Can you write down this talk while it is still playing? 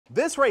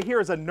This right here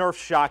is a Nerf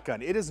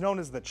shotgun. It is known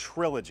as the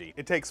Trilogy.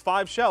 It takes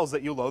 5 shells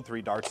that you load 3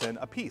 darts in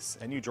a piece,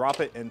 and you drop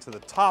it into the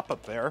top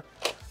up there.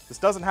 This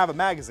doesn't have a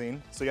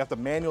magazine, so you have to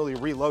manually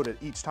reload it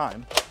each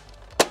time.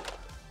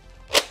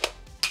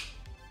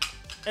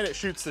 And it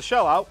shoots the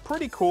shell out.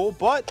 Pretty cool,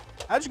 but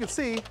as you can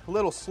see, a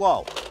little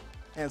slow.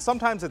 And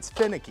sometimes it's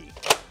finicky.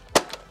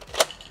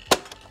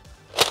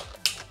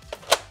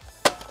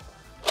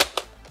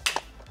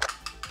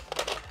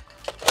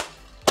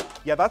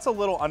 Yeah, that's a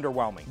little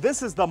underwhelming.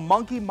 This is the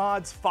Monkey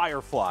Mod's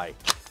Firefly.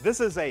 This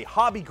is a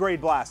hobby grade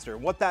blaster.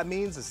 What that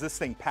means is this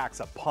thing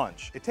packs a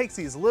punch. It takes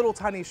these little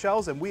tiny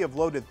shells, and we have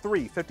loaded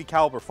 3 50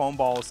 caliber foam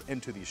balls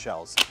into these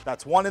shells.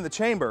 That's 1 in the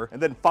chamber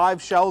and then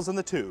 5 shells in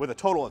the tube with a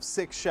total of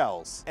 6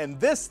 shells. And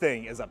this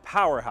thing is a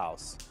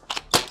powerhouse.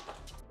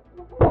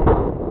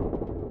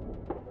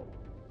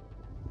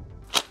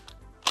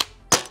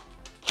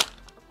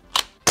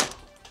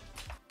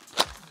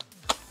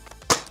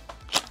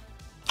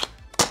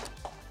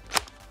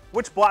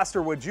 Which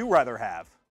blaster would you rather have?